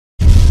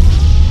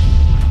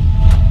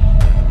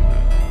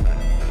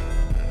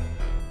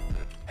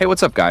Hey,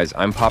 what's up guys?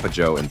 I'm Papa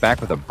Joe and back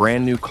with a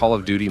brand new Call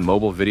of Duty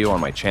mobile video on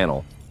my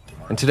channel.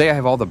 And today I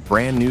have all the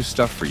brand new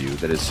stuff for you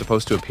that is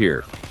supposed to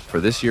appear for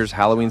this year's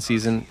Halloween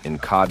season in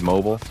COD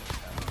Mobile.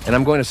 And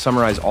I'm going to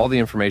summarize all the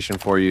information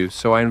for you,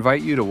 so I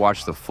invite you to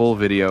watch the full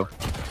video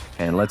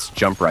and let's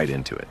jump right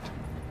into it.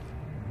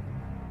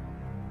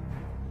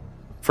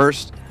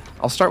 First,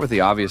 I'll start with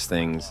the obvious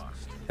things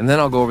and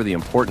then I'll go over the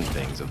important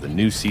things of the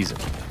new season.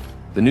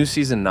 The new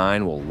Season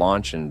 9 will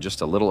launch in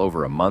just a little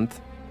over a month,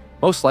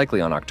 most likely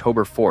on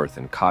October 4th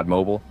in COD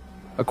Mobile,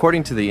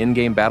 according to the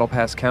in-game Battle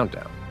Pass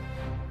countdown.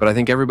 But I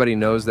think everybody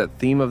knows that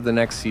theme of the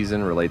next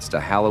season relates to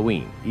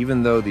Halloween,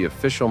 even though the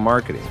official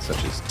marketing,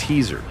 such as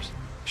teasers,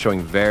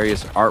 showing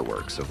various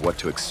artworks of what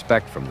to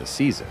expect from the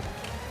season,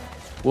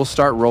 will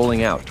start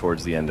rolling out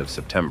towards the end of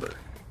September.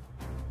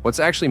 What's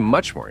actually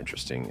much more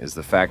interesting is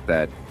the fact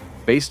that,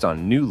 based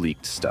on new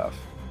leaked stuff,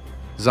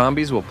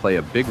 zombies will play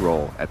a big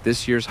role at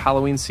this year's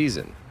Halloween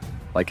season.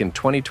 Like in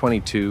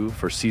 2022,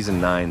 for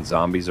Season 9,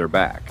 Zombies Are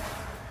Back,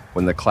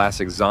 when the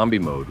classic zombie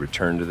mode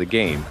returned to the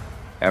game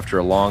after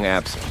a long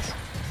absence.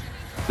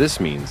 This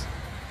means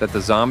that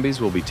the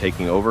zombies will be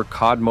taking over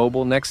COD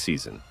Mobile next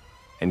season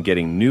and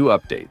getting new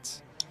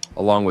updates,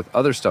 along with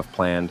other stuff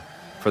planned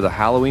for the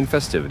Halloween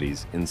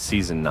festivities in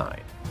Season 9.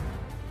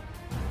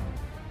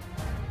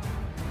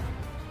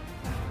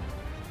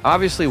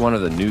 Obviously, one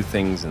of the new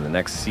things in the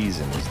next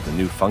season is the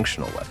new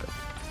functional weapon,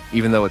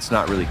 even though it's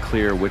not really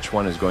clear which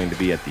one is going to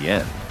be at the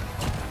end,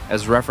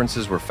 as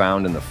references were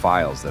found in the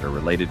files that are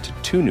related to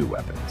two new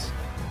weapons,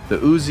 the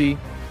Uzi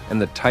and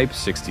the Type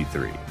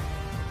 63.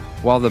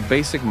 While the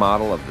basic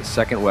model of the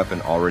second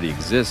weapon already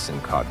exists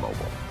in COD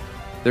Mobile,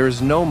 there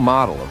is no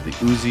model of the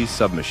Uzi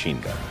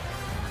submachine gun,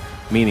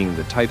 meaning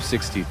the Type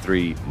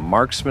 63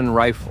 marksman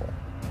rifle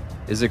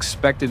is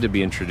expected to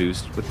be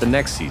introduced with the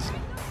next season.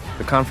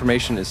 The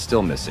confirmation is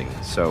still missing,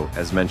 so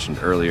as mentioned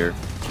earlier,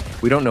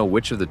 we don't know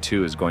which of the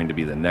two is going to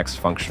be the next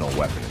functional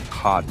weapon in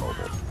COD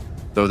Mobile,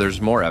 though there's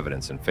more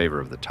evidence in favor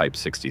of the Type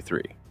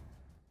 63.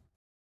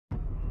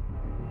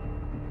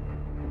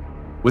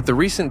 With the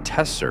recent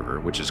test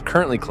server, which is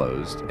currently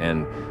closed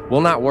and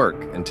will not work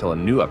until a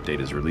new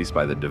update is released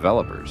by the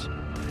developers,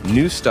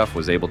 new stuff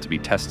was able to be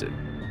tested,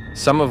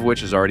 some of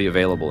which is already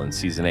available in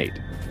Season 8,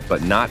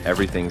 but not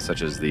everything,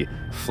 such as the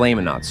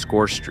Flamenaut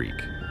score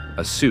streak,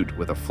 a suit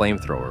with a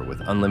flamethrower with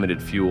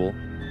unlimited fuel,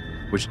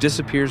 which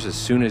disappears as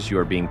soon as you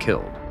are being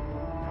killed.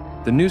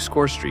 The new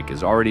score streak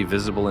is already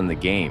visible in the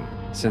game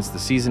since the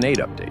Season 8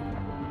 update,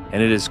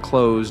 and it is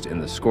closed in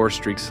the score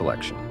streak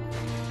selection,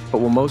 but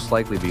will most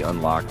likely be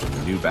unlocked in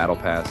the new Battle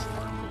Pass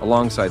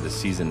alongside the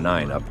Season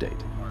 9 update.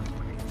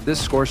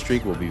 This score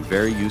streak will be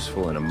very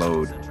useful in a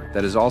mode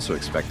that is also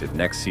expected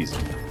next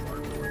season.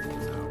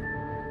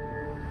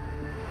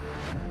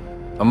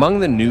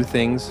 Among the new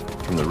things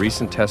from the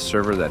recent test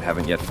server that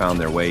haven't yet found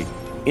their way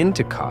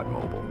into COD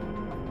Mobile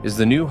is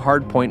the new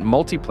Hardpoint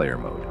multiplayer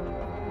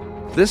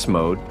mode. This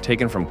mode,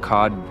 taken from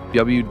COD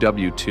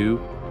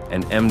WW2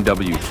 and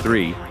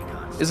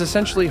MW3, is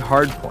essentially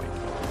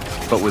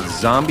Hardpoint, but with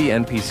zombie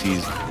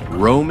NPCs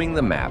roaming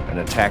the map and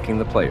attacking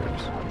the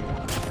players.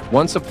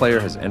 Once a player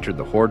has entered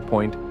the Horde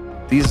point,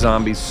 these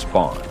zombies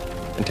spawn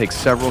and take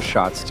several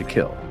shots to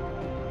kill.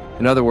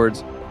 In other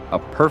words, a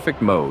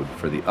perfect mode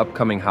for the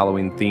upcoming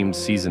Halloween-themed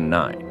Season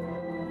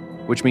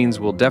 9, which means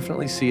we'll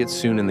definitely see it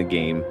soon in the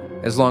game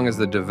as long as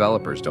the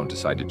developers don't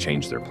decide to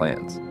change their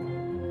plans.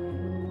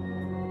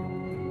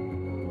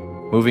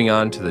 Moving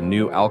on to the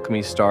new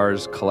Alchemy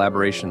Stars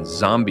collaboration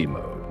zombie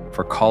mode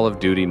for Call of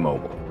Duty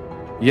Mobile.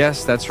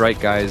 Yes, that's right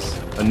guys,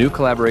 a new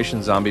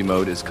collaboration zombie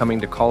mode is coming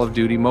to Call of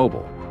Duty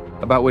Mobile,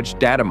 about which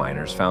data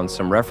miners found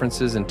some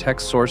references in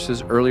text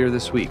sources earlier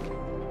this week,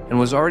 and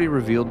was already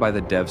revealed by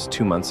the devs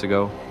 2 months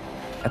ago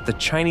at the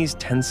Chinese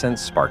Tencent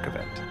Spark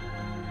event.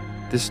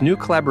 This new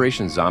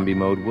collaboration zombie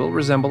mode will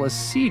resemble a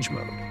siege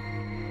mode,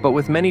 but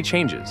with many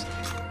changes,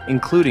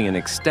 including an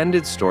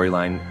extended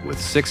storyline with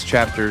 6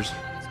 chapters,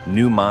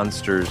 new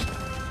monsters,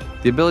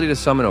 the ability to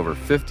summon over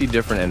 50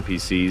 different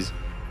NPCs,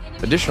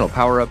 additional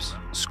power-ups,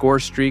 score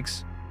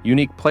streaks,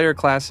 unique player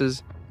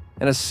classes,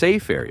 and a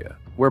safe area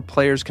where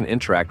players can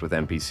interact with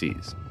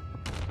NPCs.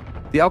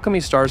 The Alchemy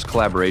Stars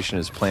collaboration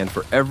is planned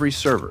for every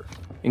server,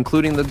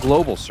 including the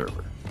global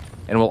server,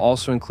 and will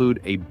also include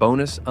a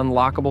bonus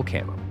unlockable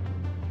camo,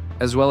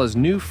 as well as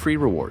new free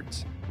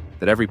rewards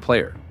that every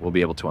player will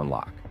be able to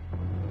unlock.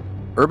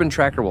 Urban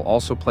Tracker will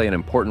also play an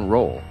important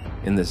role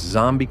in this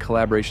zombie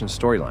collaboration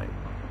storyline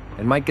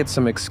and might get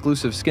some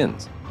exclusive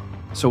skins,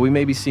 so we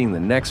may be seeing the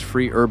next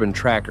free Urban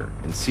Tracker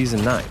in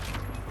Season 9,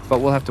 but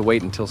we'll have to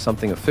wait until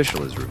something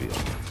official is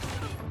revealed.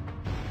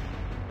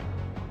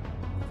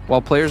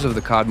 While players of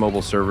the COD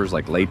Mobile servers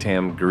like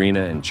Latam,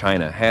 Garena, and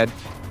China had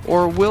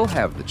or will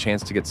have the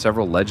chance to get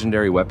several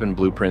legendary weapon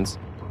blueprints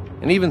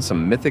and even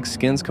some mythic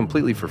skins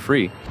completely for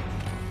free,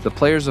 the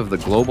players of the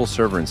global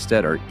server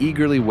instead are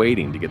eagerly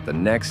waiting to get the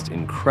next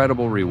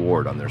incredible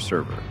reward on their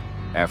server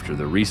after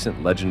the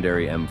recent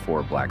legendary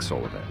M4 Black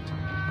Soul event.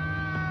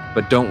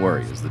 But don't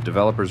worry, as the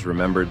developers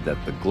remembered that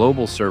the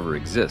global server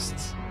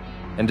exists,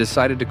 and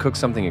decided to cook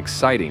something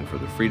exciting for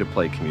the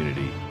free-to-play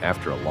community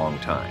after a long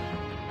time.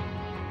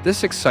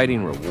 This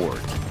exciting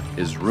reward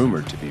is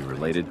rumored to be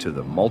related to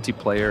the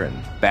multiplayer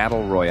and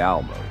Battle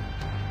Royale mode.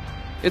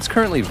 It's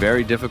currently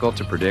very difficult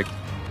to predict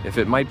if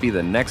it might be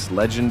the next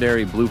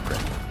legendary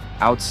blueprint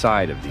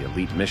outside of the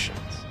elite missions.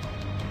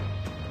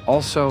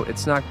 Also,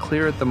 it's not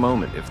clear at the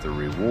moment if the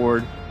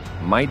reward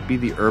might be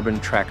the Urban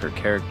Tracker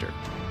character,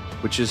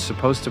 which is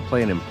supposed to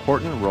play an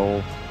important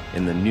role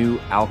in the new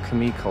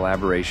Alchemy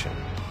collaboration.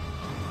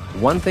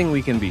 One thing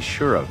we can be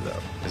sure of,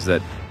 though, is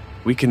that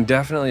we can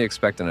definitely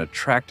expect an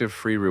attractive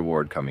free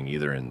reward coming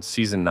either in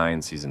Season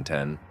 9, Season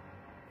 10,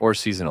 or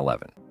Season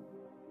 11.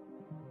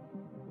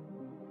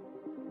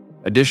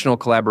 Additional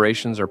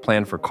collaborations are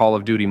planned for Call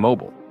of Duty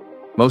Mobile,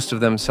 most of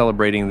them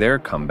celebrating their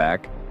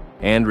comeback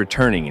and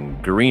returning in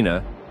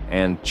Garena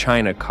and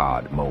China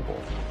COD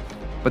Mobile.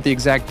 But the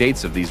exact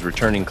dates of these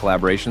returning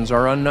collaborations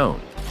are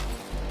unknown.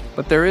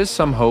 But there is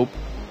some hope,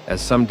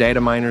 as some data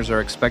miners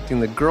are expecting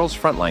the Girls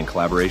Frontline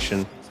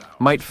collaboration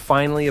might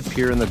finally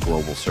appear in the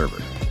global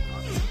server.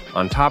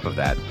 On top of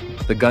that,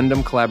 the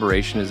Gundam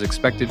collaboration is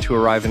expected to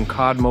arrive in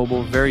COD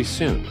Mobile very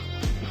soon.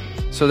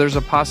 So there's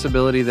a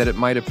possibility that it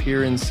might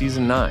appear in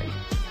Season 9,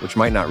 which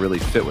might not really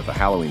fit with the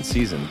Halloween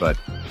season, but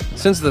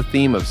since the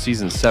theme of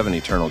Season 7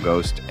 Eternal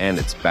Ghost and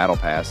its Battle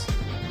Pass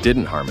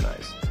didn't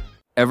harmonize,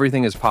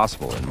 everything is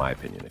possible in my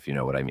opinion, if you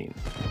know what I mean.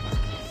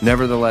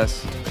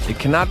 Nevertheless, it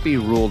cannot be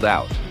ruled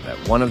out that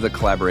one of the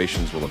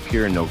collaborations will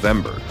appear in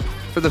November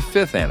for the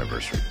 5th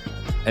anniversary,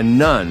 and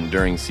none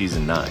during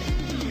Season 9.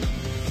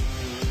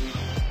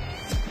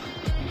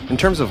 In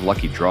terms of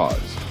lucky draws,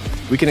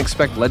 we can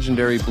expect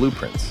legendary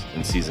blueprints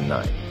in Season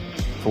 9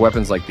 for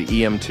weapons like the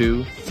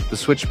EM2, the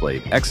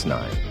Switchblade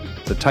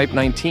X9, the Type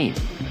 19,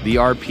 the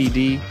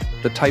RPD,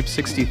 the Type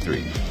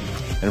 63,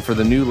 and for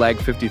the new Lag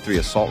 53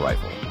 assault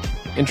rifle,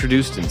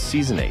 introduced in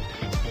Season 8,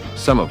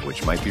 some of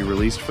which might be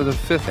released for the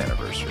 5th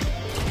anniversary.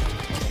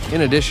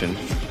 In addition,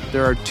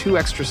 there are 2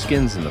 extra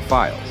skins in the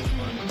files,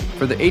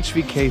 for the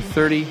HVK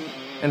 30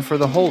 and for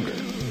the Holger,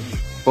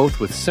 both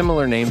with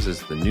similar names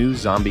as the new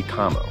Zombie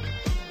Camo,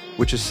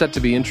 which is set to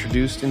be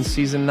introduced in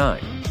Season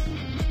 9.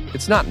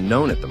 It's not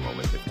known at the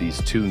moment if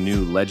these 2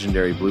 new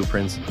legendary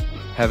blueprints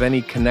have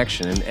any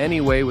connection in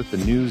any way with the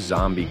new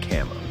Zombie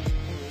Camo.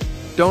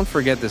 Don't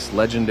forget this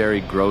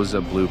legendary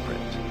Groza blueprint,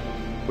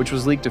 which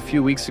was leaked a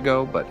few weeks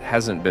ago but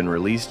hasn't been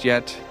released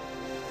yet.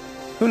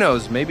 Who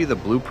knows, maybe the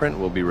blueprint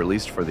will be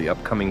released for the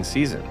upcoming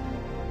season.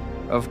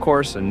 Of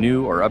course, a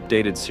new or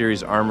updated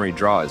series Armory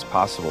draw is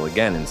possible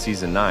again in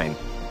Season 9,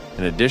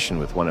 in addition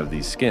with one of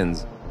these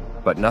skins,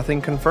 but nothing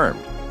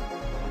confirmed.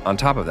 On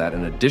top of that,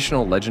 an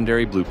additional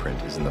legendary blueprint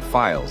is in the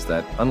files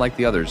that, unlike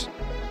the others,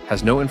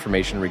 has no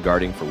information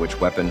regarding for which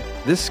weapon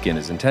this skin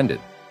is intended.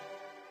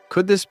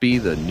 Could this be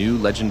the new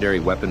legendary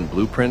weapon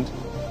blueprint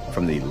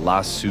from the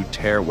La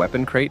Souterre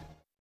weapon crate?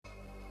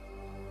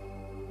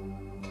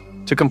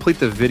 To complete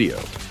the video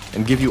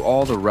and give you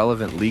all the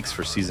relevant leaks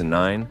for Season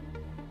 9,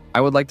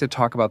 I would like to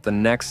talk about the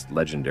next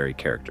legendary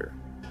character,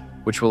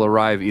 which will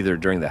arrive either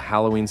during the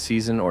Halloween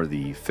season or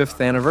the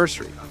 5th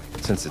anniversary,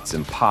 since it's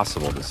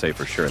impossible to say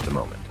for sure at the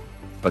moment.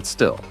 But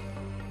still,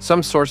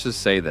 some sources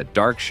say that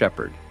Dark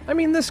Shepherd, I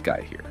mean this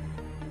guy here,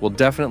 will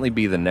definitely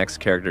be the next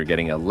character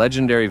getting a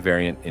legendary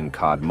variant in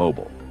COD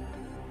Mobile.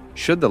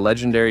 Should the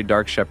legendary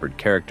Dark Shepherd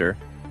character,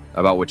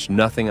 about which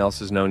nothing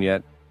else is known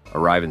yet,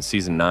 arrive in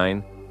Season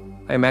 9,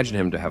 I imagine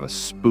him to have a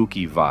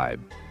spooky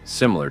vibe,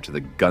 similar to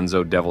the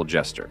Gunzo Devil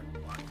Jester.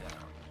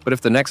 But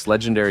if the next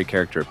legendary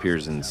character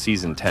appears in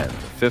Season 10,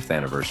 the 5th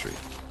anniversary,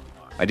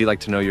 I'd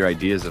like to know your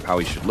ideas of how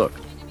he should look.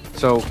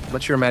 So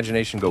let your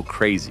imagination go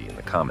crazy in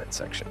the comment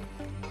section.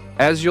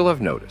 As you'll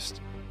have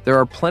noticed, there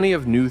are plenty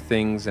of new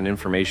things and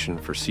information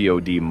for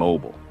COD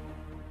Mobile,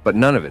 but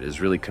none of it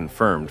is really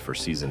confirmed for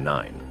Season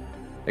 9,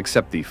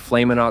 except the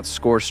Flameonaut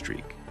score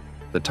streak,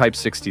 the Type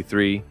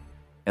 63,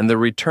 and the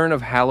return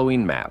of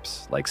Halloween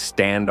maps like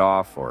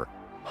Standoff or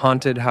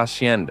Haunted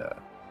Hacienda.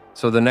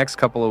 So the next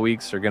couple of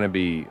weeks are going to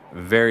be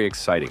very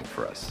exciting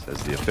for us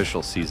as the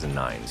official Season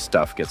 9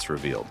 stuff gets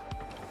revealed.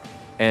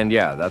 And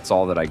yeah, that's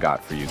all that I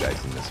got for you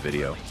guys in this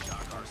video.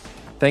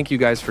 Thank you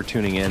guys for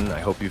tuning in. I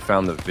hope you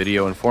found the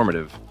video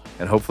informative,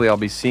 and hopefully I'll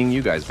be seeing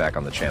you guys back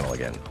on the channel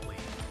again.